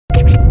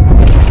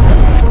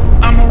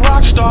I'm a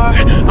rock star,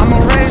 I'm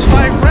a raised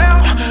like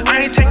rail.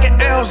 I ain't taking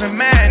L's in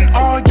Madden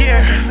all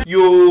year.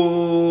 Yo,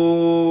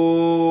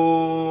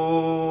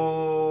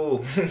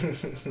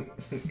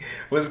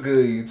 what's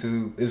good,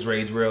 YouTube? It's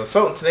Rage Real.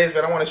 So in today's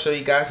video, I want to show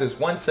you guys this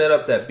one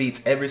setup that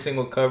beats every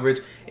single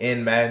coverage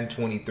in Madden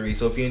 23.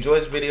 So if you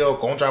enjoy this video,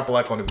 go and drop a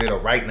like on the video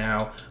right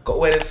now.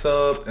 Go ahead and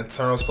sub and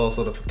turn those post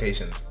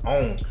notifications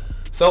on.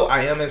 So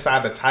I am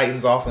inside the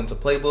Titans offensive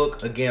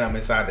playbook. Again, I'm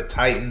inside the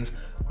Titans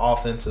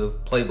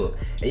offensive playbook,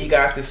 and you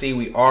guys can see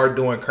we are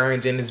doing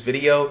current gen in this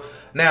video.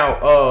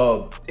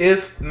 Now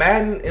if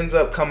Madden ends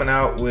up coming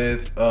out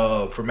with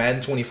for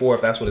Madden 24,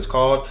 if that's what it's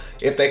called,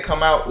 if they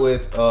come out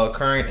with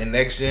current and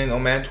next gen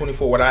on Madden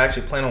 24, what I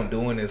actually plan on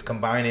doing is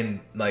combining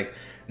like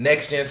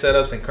next gen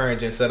setups and current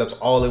gen setups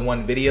all in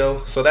one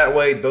video, so that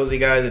way those of you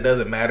guys, it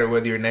doesn't matter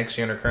whether you're next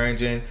gen or current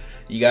gen,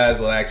 you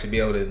guys will actually be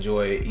able to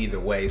enjoy it either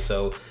way.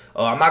 So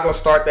I'm not gonna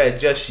start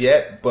that just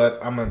yet, but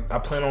I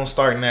plan on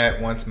starting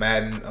that once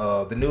Madden,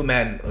 the new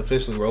Madden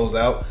officially rolls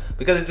out,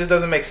 because it just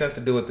doesn't make sense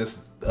to do it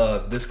this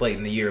late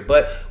in the year.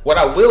 But what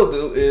I will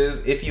do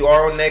is, if you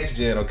are on next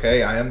gen,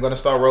 okay, I am gonna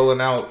start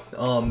rolling out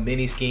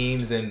mini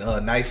schemes and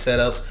nice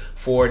setups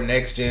for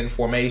next gen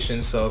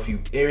formation. So if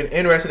you're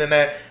interested in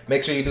that,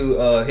 make sure you do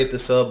hit the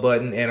sub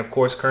button, and of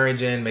course current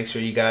gen, make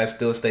sure you guys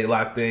still stay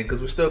locked in,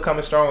 because we're still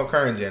coming strong on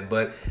current gen.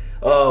 But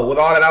with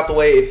all that out the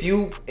way, if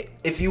you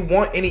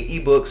want any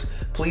ebooks,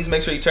 please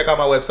make sure you check out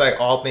my website,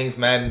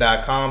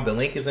 allthingsmadden.com. The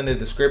link is in the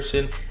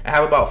description. I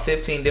have about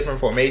 15 different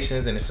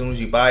formations, and as soon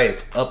as you buy it,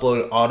 it's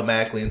uploaded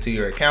automatically into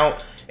your account,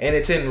 and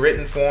it's in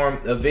written form,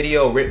 a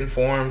video written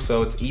form,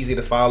 so it's easy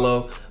to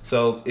follow.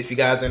 So if you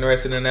guys are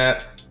interested in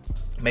that,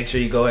 make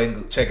sure you go ahead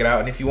and check it out.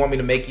 And if you want me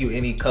to make you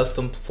any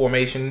custom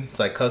formation, it's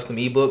like custom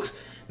ebooks,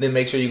 then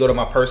make sure you go to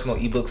my personal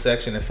ebook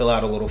section and fill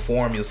out a little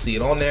form. You'll see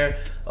it on there.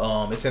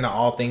 It's in the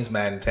All Things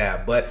Madden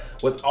tab. But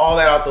with all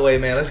that out the way,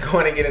 man, let's go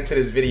ahead and get into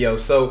this video.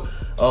 So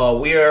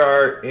we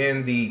are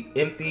in the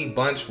empty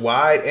bunch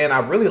wide, and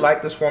I really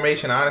like this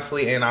formation,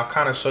 honestly, and I'll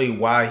kind of show you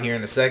why here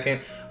in a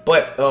second.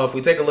 But if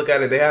we take a look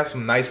at it, they have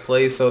some nice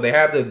plays. So they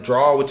have the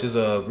draw, which is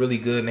really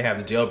good, and they have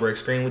the jailbreak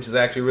screen, which is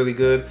actually really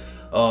good.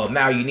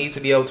 Now you need to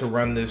be able to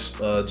run this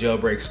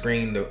jailbreak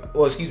screen,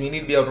 you need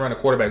to be able to run a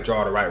quarterback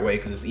draw the right way,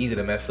 because it's easy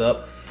to mess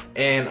up.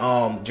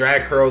 And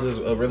drag curls is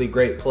a really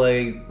great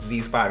play.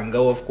 Z spot and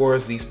go, of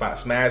course. Z spot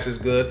smash is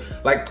good.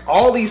 Like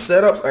all these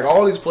setups, like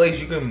all these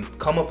plays, you can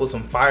come up with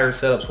some fire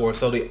setups for.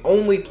 So the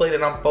only play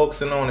that I'm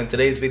focusing on in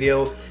today's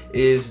video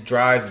is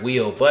drive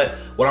wheel. But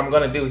what I'm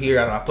gonna do here,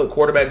 I put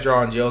quarterback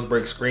draw and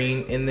jailbreak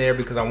screen in there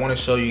because I want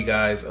to show you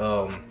guys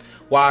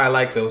why I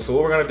like those. So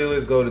what we're gonna do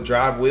is go to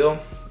drive wheel,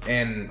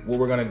 and what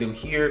we're gonna do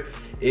here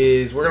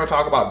is we're gonna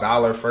talk about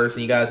dollar first.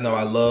 And you guys know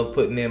I love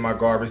putting in my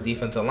garbage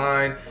defensive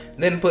line,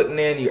 then putting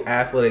in your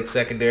athletic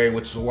secondary,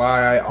 which is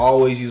why I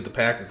always use the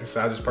Packers, because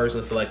I just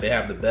personally feel like they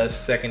have the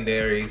best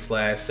secondary /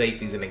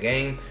 safeties in the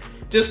game.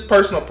 Just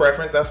personal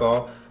preference, that's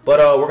all. But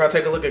we're gonna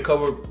take a look at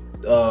cover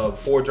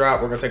 4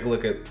 drop. We're gonna take a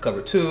look at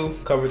cover 2,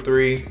 cover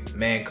 3,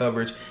 man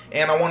coverage,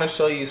 and I want to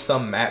show you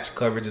some match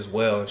coverage as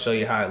well and show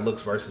you how it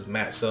looks versus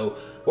match. So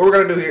what we're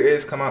gonna do here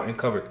is come out in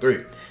cover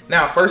 3.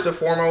 Now, first and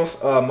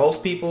foremost,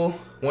 most people,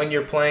 when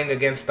you're playing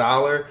against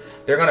dollar,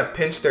 they're gonna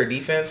pinch their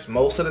defense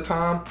most of the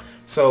time.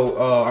 So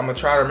I'm gonna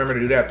try to remember to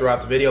do that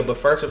throughout the video. But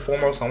first and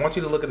foremost, I want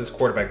you to look at this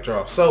quarterback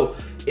draw. So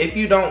if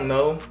you don't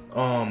know,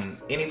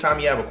 anytime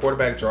you have a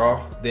quarterback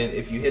draw, then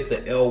if you hit the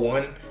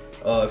L1,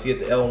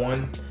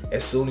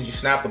 as soon as you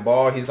snap the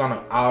ball, he's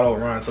gonna auto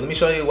run. So let me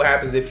show you what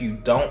happens if you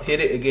don't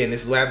hit it. Again,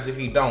 this is what happens if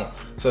you don't.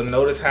 So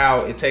notice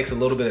how it takes a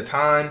little bit of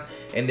time,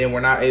 and then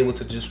we're not able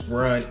to just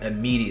run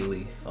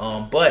immediately.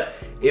 But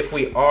if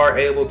we are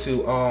able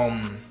to,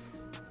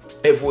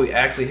 if we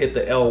actually hit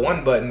the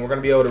L1 button, we're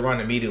gonna be able to run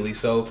immediately.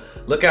 So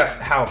look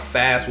at how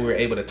fast we were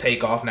able to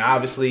take off. Now,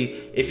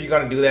 obviously, if you're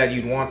gonna do that,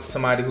 you'd want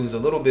somebody who's a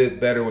little bit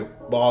better with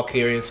ball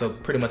carrying, so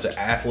pretty much an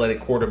athletic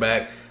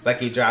quarterback,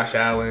 like your Josh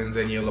Allens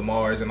and your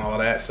Lamars and all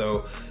that.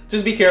 So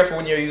just be careful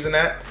when you're using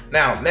that.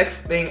 Now,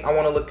 next thing I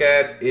wanna look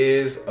at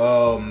is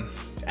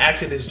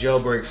actually this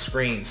jailbreak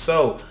screen.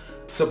 So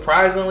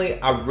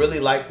surprisingly, I really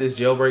like this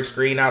jailbreak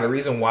screen. Now, the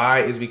reason why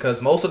is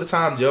because most of the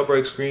time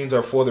jailbreak screens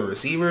are for the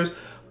receivers,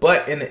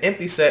 but in the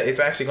empty set, it's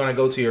actually going to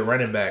go to your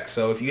running back.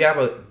 So if you have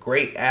a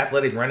great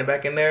athletic running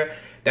back in there,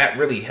 that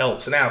really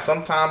helps. Now,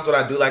 sometimes what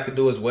I do like to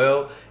do as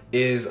well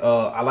is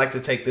I like to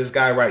take this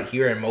guy right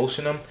here and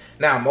motion him.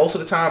 Now, most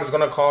of the time, it's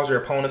going to cause your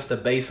opponents to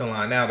base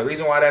align. Now, the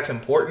reason why that's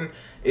important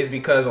is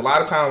because a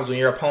lot of times when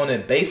your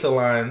opponent base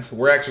aligns,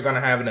 we're actually going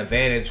to have an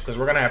advantage because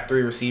we're going to have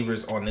 3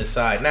 receivers on this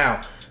side.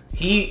 Now,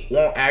 he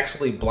won't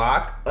actually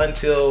block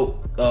until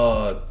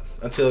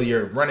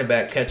your running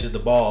back catches the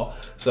ball.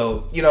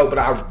 So, you know, but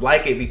I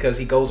like it because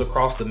he goes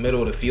across the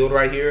middle of the field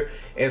right here.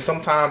 And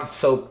sometimes,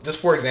 so just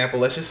for example,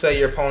 let's just say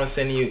your opponent's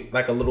sending you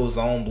like a little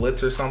zone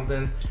blitz or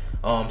something.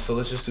 So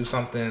let's just do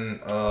something,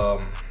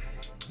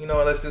 you know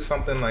what, let's do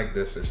something like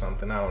this or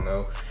something, I don't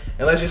know.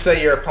 And let's just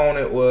say your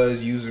opponent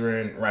was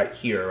usering right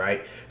here,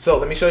 right? So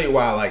let me show you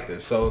why I like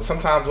this. So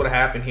sometimes what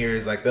happened here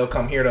is like they'll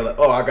come here to like,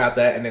 oh, I got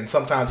that, and then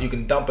sometimes you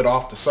can dump it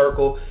off the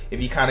circle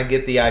if you kind of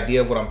get the idea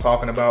of what I'm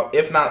talking about.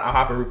 If not, I'll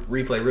hop a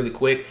replay really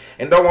quick.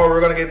 And don't worry,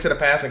 we're gonna get into the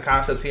passing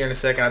concepts here in a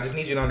second. I just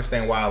need you to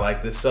understand why I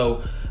like this.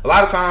 So a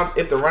lot of times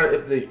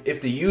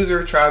if the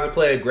user tries to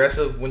play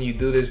aggressive when you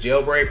do this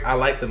jailbreak, I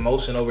like the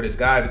motion over this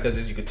guy, because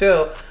as you can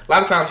tell, a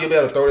lot of times you'll be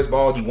able to throw this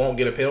ball, you won't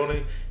get a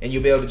penalty, and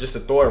you'll be able to just to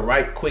throw it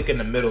right quick in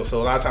the middle.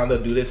 So a lot of times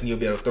they'll do this and you'll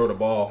be able to throw the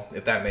ball,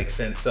 if that makes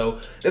sense. So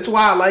that's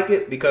why I like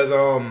it, because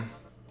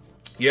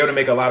you're able to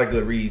make a lot of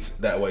good reads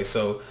that way.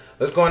 So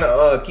let's go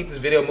and keep this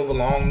video moving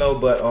along though.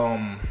 But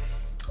I'm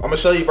gonna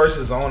show you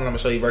versus zone, and I'm gonna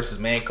show you versus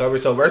man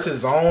coverage. So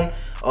versus zone,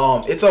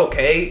 it's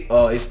okay,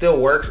 it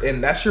still works,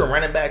 and that's your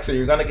running back, so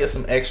you're gonna get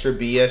some extra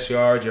BS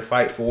yards, your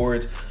fight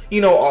forwards,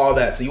 you know, all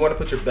that. So you want to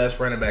put your best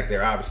running back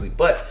there, obviously.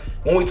 But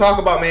when we talk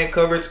about man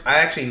coverage,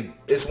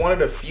 it's one of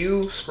the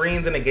few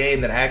screens in the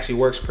game that actually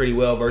works pretty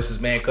well versus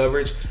man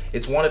coverage.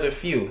 It's one of the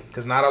few,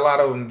 because not a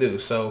lot of them do.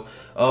 So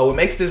what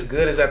makes this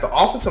good is that the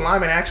offensive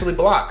lineman actually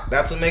block.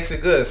 That's what makes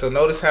it good. So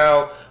notice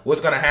how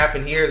what's going to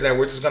happen here is that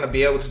we're just going to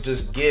be able to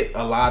just get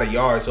a lot of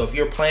yards. So if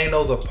you're playing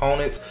those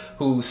opponents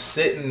who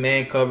sit in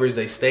man coverage,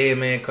 they stay in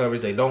man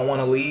coverage, they don't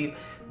want to leave,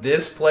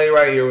 this play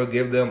right here will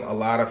give them a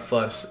lot of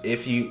fuss.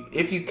 If you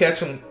catch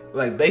them,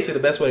 like basically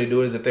the best way to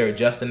do it is if they're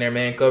adjusting their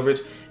man coverage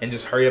and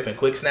just hurry up and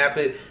quick snap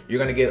it, you're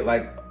going to get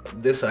like,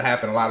 this will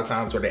happen a lot of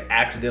times where they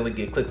accidentally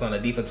get clicked on the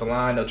defensive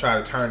line. They'll try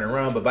to turn and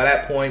run, but by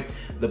that point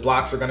the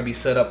blocks are going to be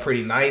set up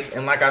pretty nice.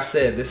 And like I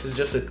said, this is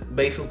just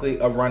basically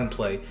a run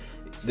play.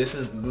 This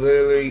is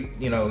literally,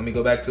 you know, let me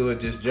go back to it,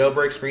 just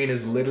jailbreak screen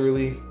is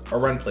literally a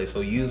run play,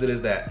 so use it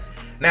as that.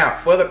 Now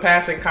for the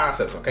passing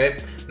concepts,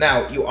 okay,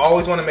 now you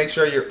always want to make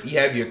sure you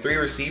have your 3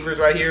 receivers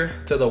right here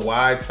to the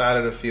wide side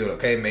of the field,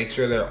 okay? Make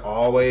sure they're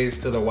always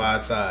to the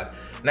wide side.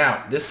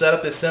 Now this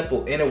setup is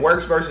simple, and it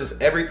works versus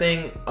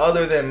everything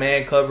other than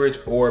man coverage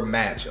or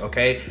match,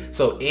 okay?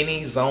 So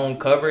any zone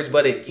coverage,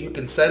 but you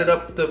can set it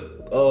up to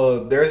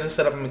there is a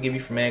setup I'm gonna give you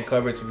for man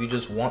coverage if you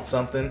just want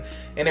something,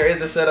 and there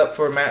is a setup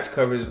for match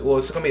coverage. Well,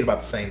 it's gonna be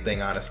about the same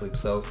thing, honestly.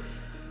 So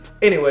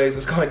anyways,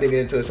 let's go ahead and dig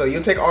into it. So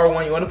you'll take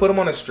R1, you want to put them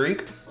on a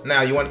streak.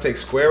 Now you want to take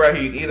square right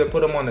here, you either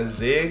put them on a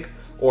zig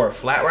or a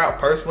flat route.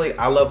 Personally,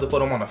 I love to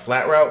put them on a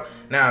flat route.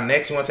 Now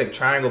next you want to take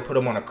triangle, put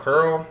them on a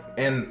curl,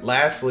 and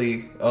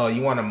lastly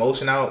you want to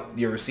motion out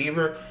your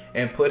receiver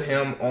and put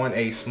him on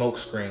a smoke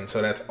screen.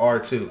 So that's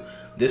R2.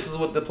 This is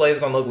what the play is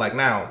gonna look like.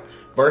 Now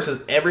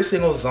versus every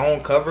single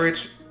zone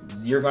coverage,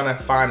 you're gonna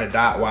find a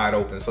dot wide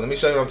open. So let me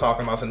show you what I'm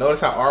talking about. So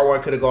notice how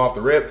R1 could have go off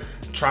the rip,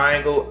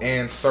 triangle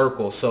and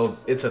circle. So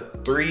it's a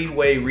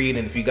 3-way read,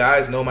 and if you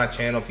guys know my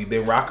channel, if you've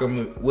been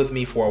rocking with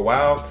me for a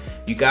while,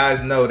 you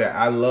guys know that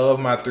I love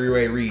my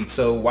 3-way read.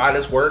 So why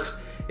this works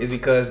is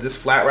because this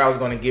flat route is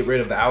going to get rid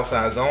of the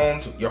outside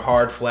zones, your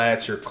hard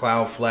flats, your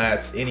cloud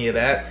flats, any of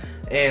that.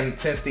 And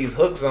since these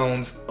hook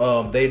zones,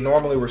 they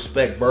normally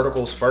respect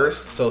verticals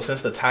first. So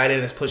since the tight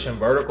end is pushing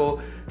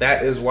vertical,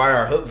 that is why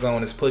our hook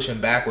zone is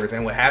pushing backwards.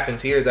 And what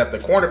happens here is that the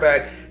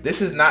cornerback,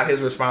 this is not his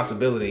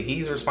responsibility.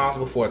 He's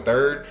responsible for a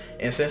third.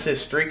 And since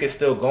his streak is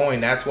still going,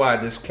 that's why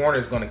this corner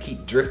is going to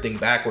keep drifting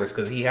backwards,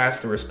 because he has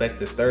to respect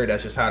this third.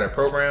 That's just how they're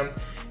programmed.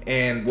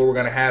 And what we're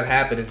going to have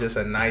happen is just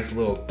a nice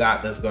little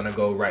dot that's going to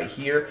go right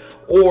here,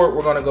 or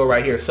we're going to go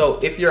right here. So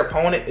if your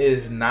opponent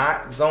is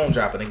not zone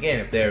dropping, again,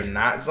 if they're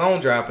not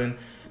zone dropping,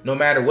 no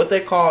matter what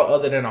they call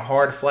other than a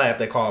hard flat, if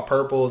they call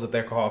purples, if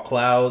they call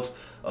clouds,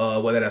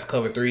 whether that's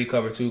cover 3,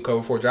 cover 2,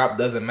 cover 4 drop,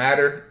 doesn't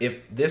matter.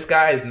 If this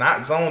guy is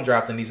not zone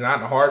dropped and he's not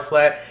in a hard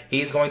flat,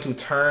 he's going to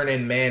turn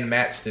and man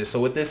match this.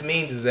 So what this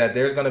means is that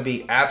there's going to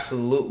be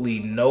absolutely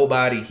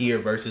nobody here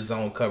versus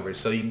zone coverage.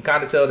 So you can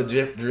kind of tell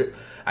the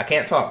I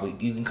can't talk.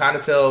 You can kind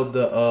of tell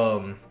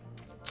the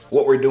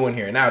what we're doing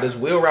here. Now this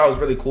wheel route is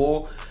really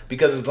cool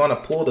because it's going to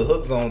pull the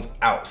hook zones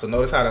out. So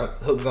notice how the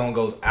hook zone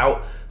goes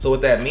out. So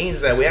what that means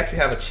is that we actually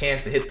have a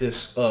chance to hit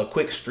this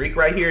quick streak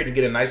right here to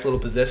get a nice little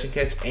possession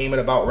catch. Aim it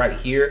about right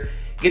here,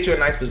 get you a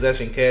nice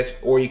possession catch,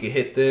 or you can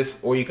hit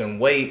this, or you can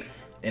wait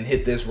and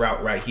hit this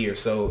route right here.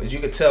 So as you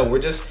can tell,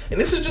 and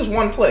this is just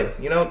one play,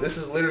 you know, this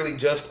is literally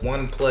just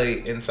one play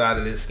inside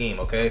of this scheme,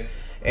 okay?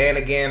 And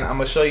again, I'm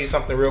gonna show you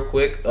something real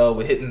quick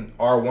with hitting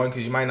R1,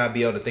 because you might not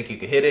be able to think you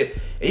could hit it,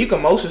 and you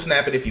can motion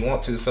snap it if you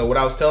want to. So what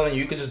I was telling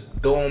you, you could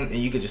just boom, and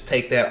you could just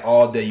take that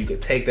all day. You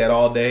could take that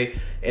all day,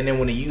 and then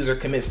when the user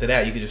commits to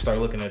that, you could just start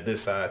looking at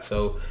this side.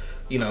 So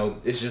you know,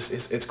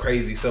 it's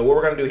crazy. So what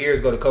we're gonna do here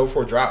is go to cover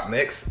 4 drop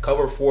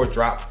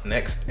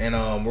next, and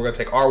we're gonna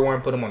take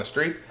R1, put him on a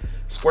streak,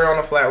 square on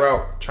a flat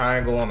route,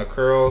 triangle on a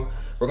curl.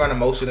 We're gonna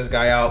motion this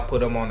guy out,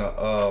 put him on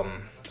a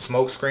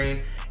smoke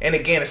screen. And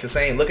again, it's the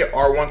same. Look at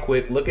R1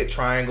 quick, look at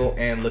triangle,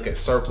 and look at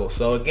circle.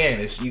 So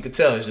again, you can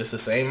tell it's just the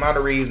same amount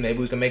of reads. Maybe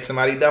we can make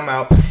somebody dumb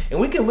out, and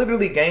we can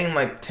literally gain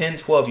like 10,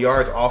 12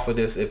 yards off of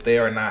this if they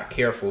are not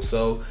careful.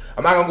 So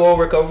I'm not gonna go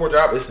over cover 4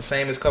 drop. It's the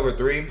same as cover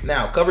 3.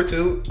 Now cover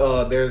 2,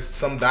 there's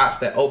some dots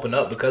that open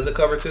up because of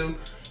cover 2.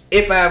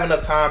 if I have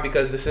enough time,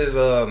 because this is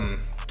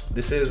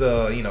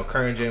you know,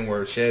 current gen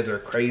where sheds are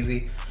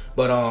crazy.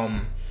 But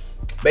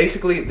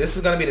basically this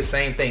is gonna be the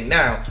same thing.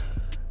 Now,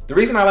 the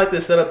reason I like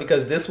this setup,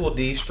 because this will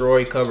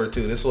destroy cover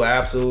 2. This will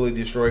absolutely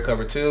destroy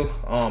cover 2.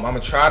 I'm gonna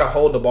try to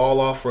hold the ball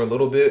off for a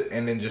little bit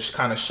and then just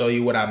kind of show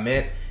you what I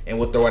meant, and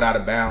we'll throw it out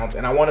of bounds.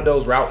 And I wanted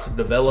those routes to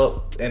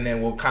develop, and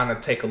then we'll kind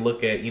of take a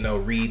look at, you know,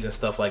 reads and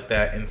stuff like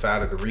that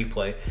inside of the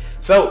replay.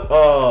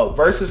 So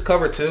versus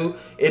cover 2,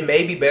 it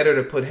may be better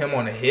to put him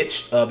on a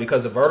hitch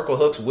because the vertical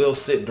hooks will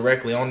sit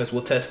directly on this.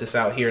 We'll test this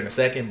out here in a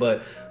second,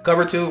 but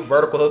cover 2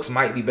 vertical hooks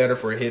might be better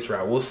for a hitch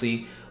route. We'll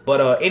see.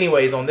 But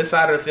anyways, on this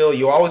side of the field,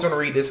 you always want to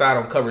read this side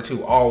on cover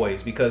 2,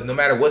 always, because no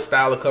matter what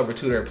style of cover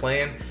 2 they're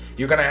playing,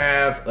 you're going to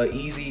have an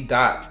easy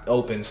dot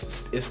open.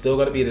 It's still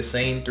going to be the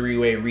same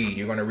three-way read.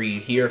 You're going to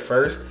read here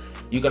first.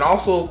 You can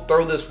also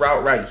throw this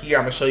route right here.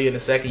 I'm going to show you in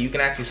a second. You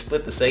can actually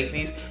split the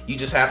safeties. You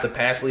just have to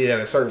pass lead at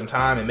a certain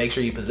time and make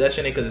sure you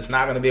possession it, because it's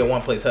not going to be a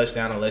one-play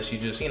touchdown unless you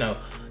just, you know,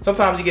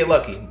 sometimes you get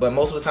lucky. But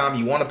most of the time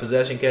you want to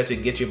possession catch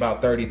it, get you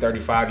about 30,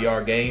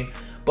 35-yard gain.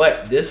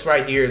 But this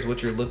right here is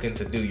what you're looking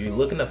to do. You're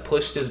looking to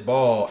push this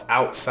ball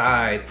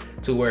outside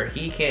to where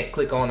he can't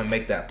click on and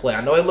make that play.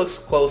 I know it looks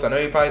close. I know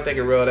you're probably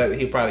thinking real that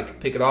he'll probably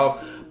pick it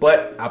off,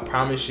 but I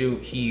promise you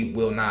he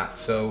will not.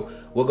 So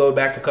we'll go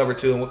back to cover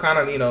 2 and we'll kind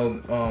of, you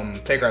know,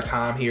 take our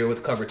time here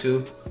with cover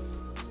 2.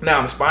 Now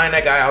I'm spying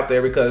that guy out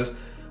there because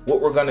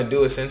what we're going to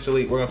do,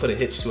 essentially, we're going to put a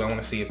hitch to. I want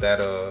to see if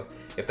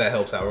that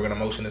helps out. We're going to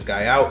motion this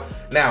guy out.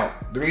 Now,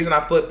 the reason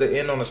I put the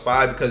end on the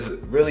spy, because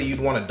really you'd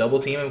want to double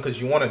team him,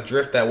 because you want to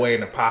drift that way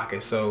in the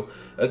pocket. So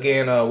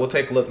again, we'll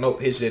take a look.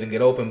 Nope, hitch it and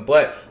get open.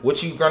 But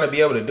what you're going to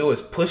be able to do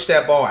is push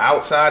that ball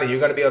outside, and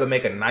you're going to be able to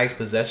make a nice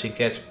possession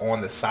catch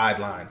on the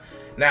sideline.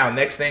 Now,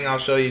 next thing I'll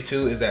show you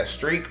too is that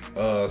streak.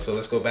 So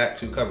let's go back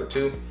to cover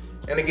 2.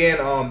 And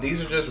again, these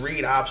are just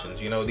read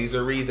options. You know, these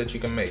are reads that you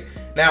can make.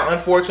 Now,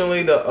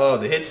 unfortunately,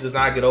 the hitch does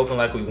not get open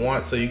like we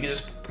want, so you can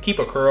just keep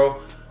a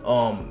curl.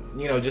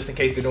 You know, just in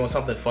case they're doing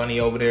something funny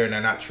over there and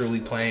they're not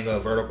truly playing a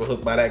vertical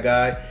hook by that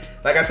guy.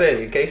 Like I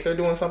said, in case they're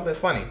doing something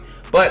funny.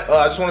 But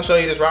I just want to show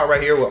you this route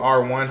right here with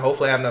R1.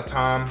 Hopefully I have enough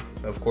time.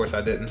 Of course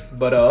I didn't.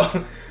 But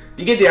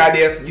you get the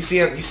idea. You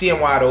see him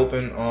wide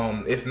open.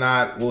 If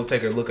not, we'll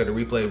take a look at the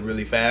replay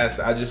really fast.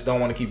 I just don't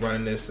want to keep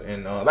running this.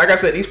 And like I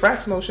said, these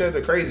practice mode sheds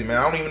are crazy, man.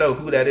 I don't even know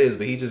who that is,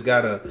 but he just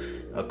got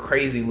a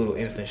crazy little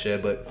instant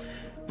shed. But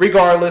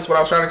regardless, what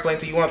I was trying to explain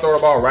to you, you want to throw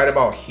the ball right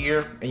about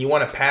here, and you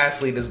want to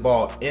pass lead this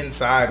ball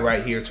inside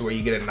right here to where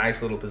you get a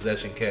nice little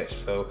possession catch.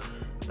 So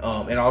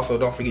and also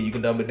don't forget you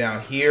can dump it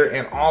down here.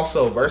 And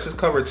also versus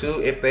cover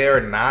 2, if they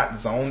are not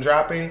zone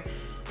dropping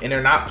and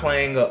they're not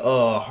playing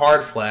a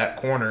hard flat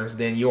corners,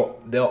 then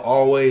they'll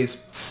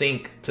always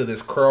sink to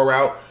this curl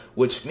route,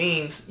 which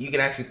means you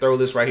can actually throw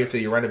this right here to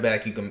your running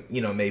back. You can,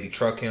 you know, maybe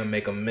truck him,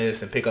 make him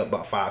miss, and pick up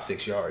about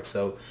 5-6 yards.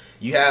 So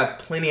you have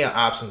plenty of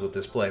options with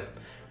this play.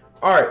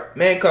 All right,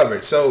 man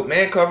coverage. So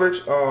man coverage.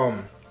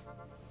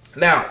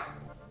 Now,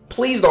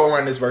 please don't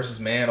run this versus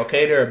man.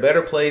 Okay, there are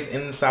better plays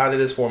inside of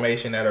this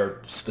formation that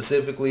are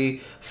specifically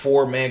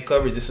for man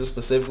coverage. This is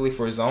specifically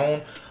for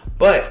zone.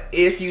 But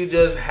if you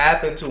just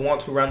happen to want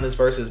to run this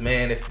versus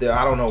man,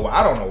 I don't know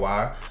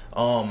why.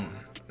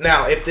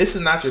 Now, if this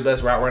is not your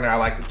best route runner, I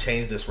like to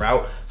change this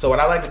route. So what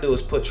I like to do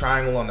is put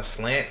triangle on the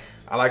slant.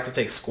 I like to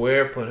take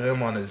square, put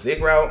him on a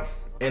zig route.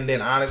 And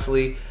then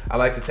honestly, I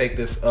like to take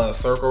this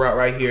circle route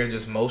right here and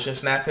just motion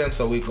snap him.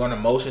 So we're going to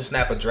motion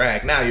snap a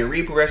drag. Now your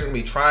read progression will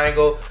be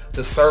triangle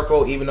to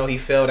circle, even though he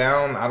fell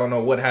down. I don't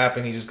know what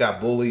happened. He just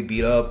got bullied,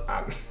 beat up.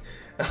 I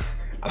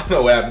don't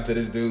know what happened to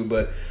this dude,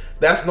 but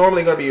that's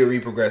normally going to be your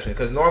read progression,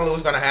 because normally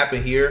what's going to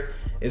happen here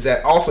is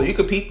that also you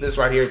could peep this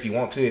right here if you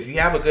want to. If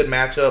you have a good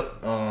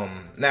matchup,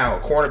 now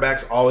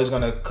cornerback's always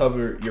going to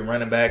cover your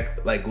running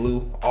back like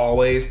glue,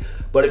 always.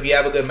 But if you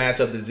have a good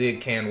matchup, the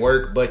zig can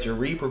work. But your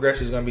read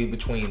progression is going to be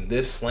between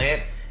this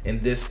slant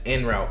and this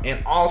in route.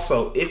 And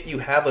also, if you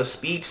have a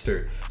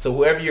speedster, so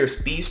whoever your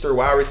speedster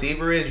wide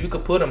receiver is, you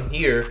could put him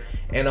here.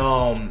 And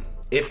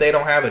if they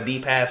don't have a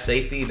deep half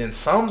safety, then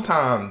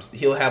sometimes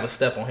he'll have a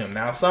step on him.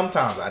 Now,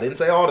 sometimes, I didn't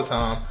say all the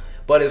time,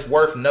 but it's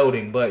worth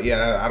noting. But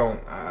yeah,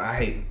 I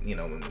hate, you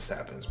know, when this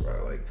happens,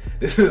 bro. Like,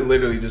 this is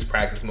literally just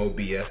practice mode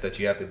BS that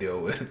you have to deal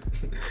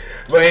with.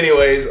 But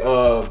anyways,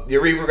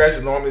 your read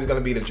progression normally is going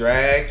to be the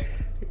drag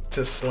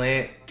to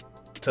slant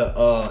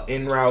to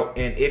in route.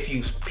 And if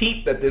you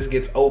peep that this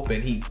gets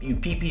open, you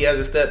peep he has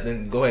a step,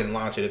 then go ahead and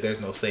launch it if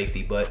there's no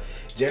safety. But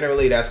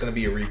generally that's going to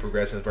be your read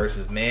progression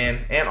versus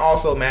man, and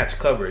also match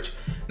coverage.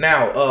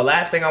 Now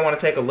last thing I want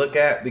to take a look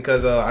at,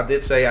 because I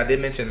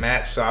did mention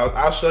match, so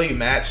I'll show you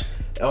match.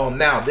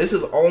 Now this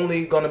is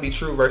only going to be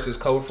true versus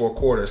cover 4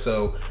 quarters.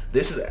 So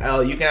this is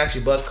you can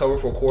actually bust cover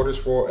 4 quarters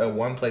for a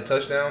 1-play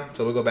touchdown.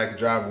 So we'll go back to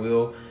drive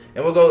wheel,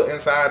 and we'll go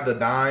inside the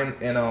dime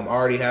and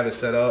already have it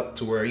set up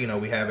to where, you know,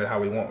 we have it how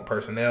we want with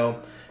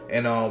personnel.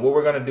 And what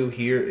we're going to do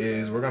here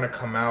is we're going to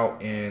come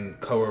out and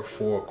cover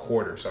 4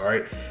 quarters. All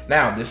right.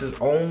 Now, this is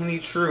only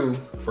true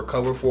for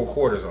cover 4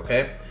 quarters.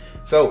 Okay.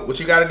 So what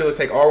you got to do is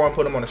take R1,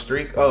 put them on a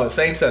streak.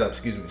 Same setup,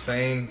 excuse me.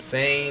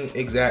 Same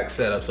exact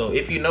setup. So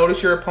if you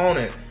notice your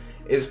opponent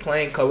is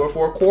playing cover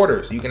 4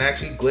 quarters, you can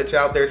actually glitch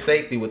out their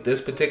safety with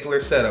this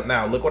particular setup.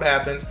 Now look what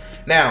happens.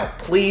 Now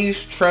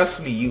please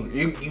trust me,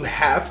 you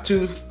have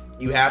to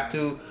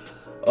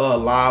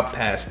lob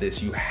past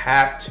this. You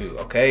have to,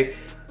 okay?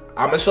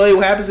 I'm gonna show you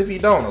what happens if you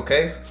don't,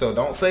 okay? So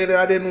don't say that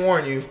I didn't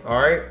warn you,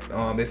 all right?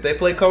 If they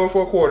play cover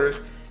 4 quarters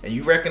and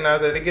you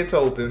recognize that it gets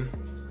open,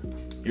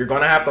 you're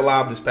gonna have to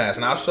lob this pass.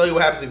 And I'll show you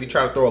what happens if you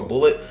try to throw a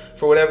bullet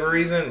for whatever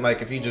reason.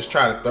 Like if you just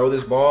try to throw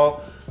this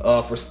ball,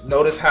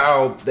 notice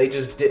how they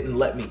just didn't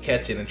let me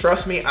catch it. And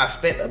trust me, I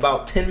spent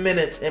about 10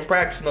 minutes in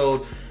practice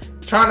mode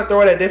trying to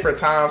throw it at different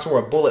times for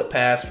a bullet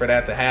pass for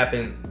that to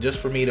happen, just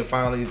for me to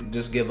finally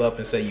just give up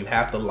and say you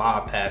have to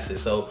lob pass it.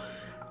 So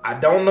I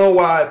don't know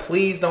why.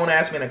 Please don't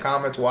ask me in the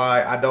comments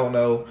why. I don't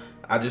know.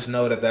 I just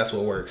know that that's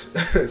what works.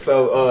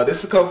 So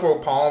this is cover for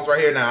palms right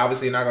here. Now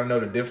obviously you're not gonna know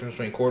the difference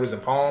between quarters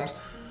and palms,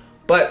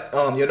 but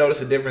you'll notice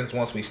the difference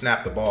once we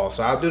snap the ball.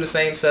 So I'll do the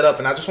same setup,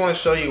 and I just want to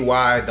show you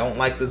why I don't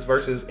like this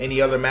versus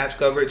any other match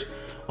coverage.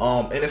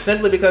 And it's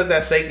simply because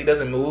that safety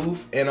doesn't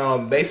move,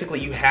 and basically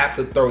you have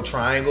to throw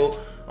triangle.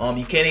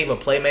 You can't even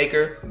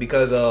playmaker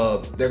because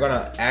they're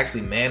gonna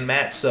actually man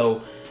match.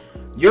 So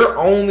your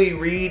only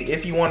read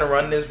if you want to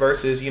run this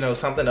versus, you know,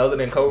 something other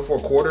than cover 4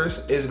 quarters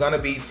is gonna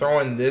be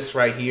throwing this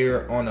right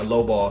here on a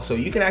low ball. So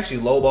you can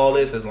actually low ball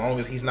this as long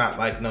as he's not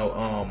like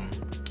no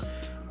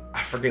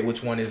I forget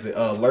which one is it,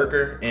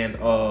 lurker, and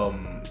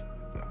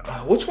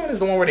which one is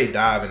the one where they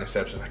dive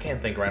interception? I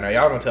can't think right now.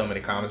 Y'all gonna tell me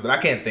in the comments, but I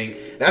can't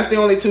think. That's the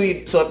only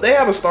two. So if they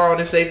have a star on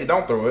this safety,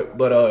 don't throw it.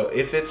 But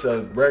if it's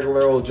a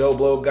regular old Joe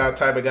Blow guy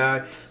type of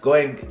guy, go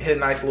ahead and hit a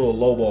nice little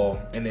low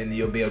ball, and then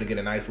you'll be able to get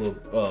a nice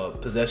little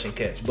possession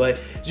catch. But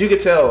as you can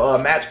tell,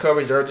 match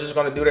coverage, they're just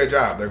gonna do their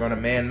job. They're gonna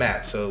man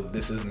match. So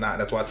this is not.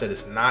 That's why I said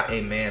it's not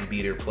a man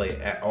beater play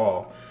at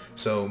all.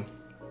 So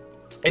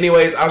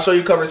anyways, I'll show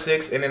you cover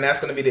 6, and then that's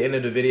going to be the end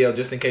of the video,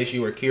 just in case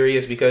you were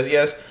curious, because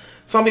yes,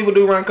 some people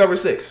do run cover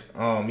 6,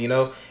 you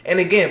know. And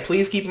again,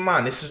 please keep in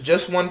mind, this is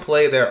just one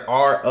play. There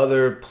are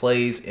other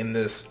plays in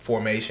this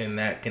formation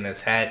that can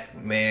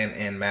attack man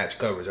and match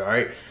coverage. All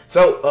right,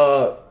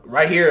 so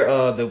right here,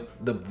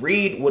 the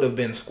read would have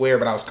been square,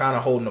 but I was kind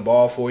of holding the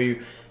ball for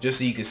you just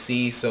so you could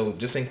see. So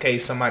just in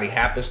case somebody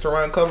happens to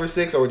run cover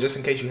 6, or just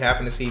in case you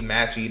happen to see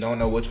match and you don't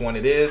know which one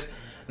it is,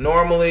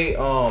 normally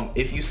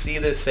if you see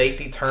this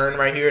safety turn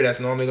right here, that's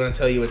normally going to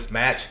tell you it's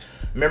match.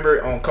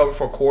 Remember on cover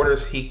 4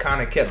 quarters, he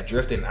kind of kept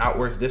drifting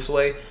outwards this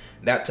way.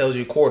 That tells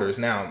you quarters.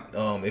 Now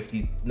if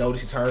you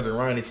notice he turns and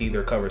runs, it's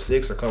either cover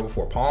 6 or cover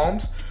 4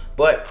 palms.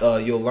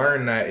 But you'll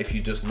learn that if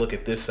you just look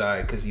at this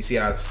side, because you see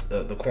how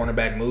the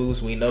cornerback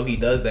moves. We know he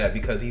does that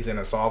because he's in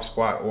a soft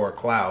squat or a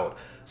cloud.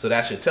 So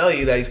that should tell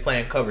you that he's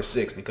playing cover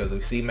 6, because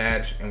we see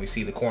match and we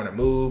see the corner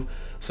move.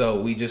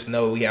 So we just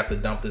know we have to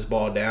dump this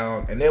ball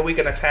down, and then we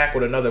can attack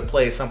with another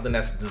play, something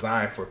that's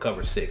designed for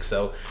cover 6.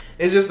 So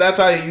it's just, that's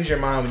how you use your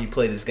mind when you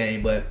play this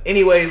game. But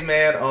anyways,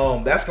 man,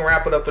 that's gonna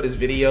wrap it up for this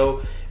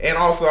video. And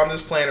also, I'm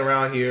just playing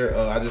around here.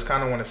 I just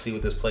kind of want to see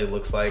what this play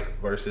looks like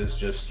versus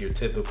just your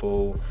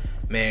typical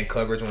man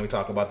coverage when we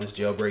talk about this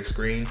jailbreak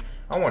screen.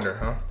 I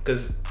wonder,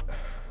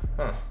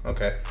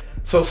 okay.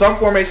 So some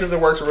formations it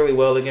works really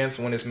well against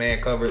when it's man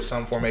coverage.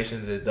 Some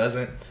formations it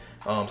doesn't.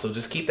 So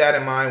just keep that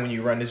in mind when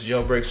you run this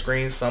jailbreak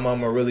screen. Some of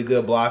them are really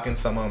good blocking,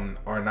 some of them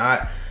are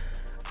not.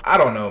 I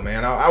don't know,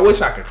 man. I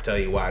wish I could tell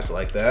you why it's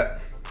like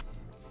that.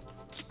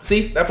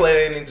 See, that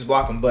play didn't just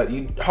block them, but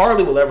you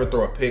hardly will ever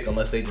throw a pick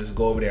unless they just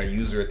go over there and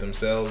user it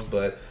themselves.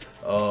 But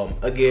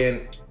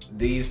again,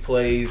 these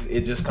plays,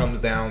 it just comes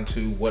down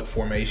to what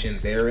formation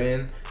they're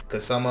in,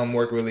 because some of them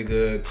work really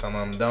good, some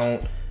of them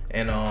don't.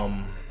 And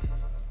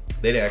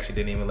they actually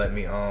didn't even let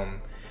me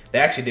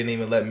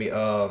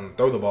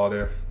throw the ball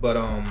there. But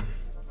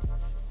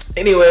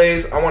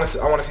anyways, I want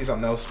to see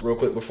something else real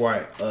quick before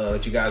I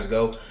let you guys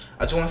go.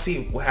 I just want to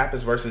see what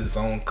happens versus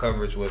zone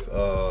coverage with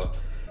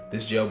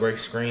this jailbreak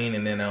screen.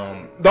 And then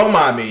don't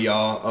mind me,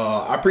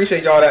 y'all. I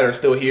appreciate y'all that are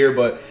still here,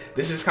 but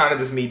this is kind of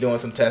just me doing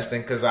some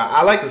testing, because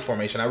I like this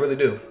formation. I really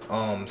do.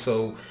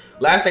 So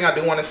last thing I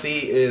do want to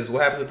see is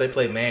what happens if they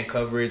play man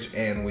coverage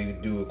and we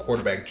do a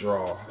quarterback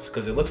draw,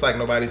 because it looks like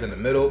nobody's in the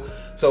middle.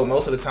 So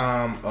most of the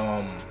time,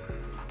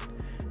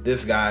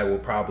 this guy will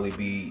probably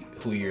be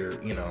who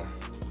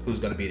who's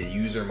going to be the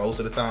user most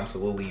of the time. So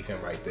we'll leave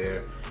him right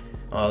there.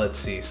 Let's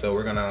see. So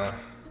we're gonna.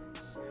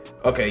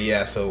 Okay,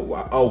 yeah.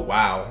 So oh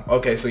wow.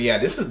 Okay, so yeah,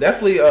 this is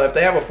definitely if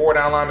they have a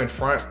 4-down lineman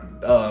front,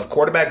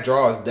 quarterback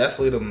draw is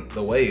definitely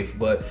the wave.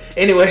 But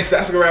anyways,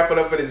 that's gonna wrap it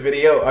up for this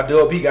video. I do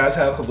hope you guys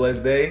have a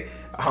blessed day.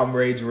 I'm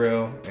Rage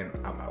Real, and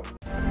I'm out.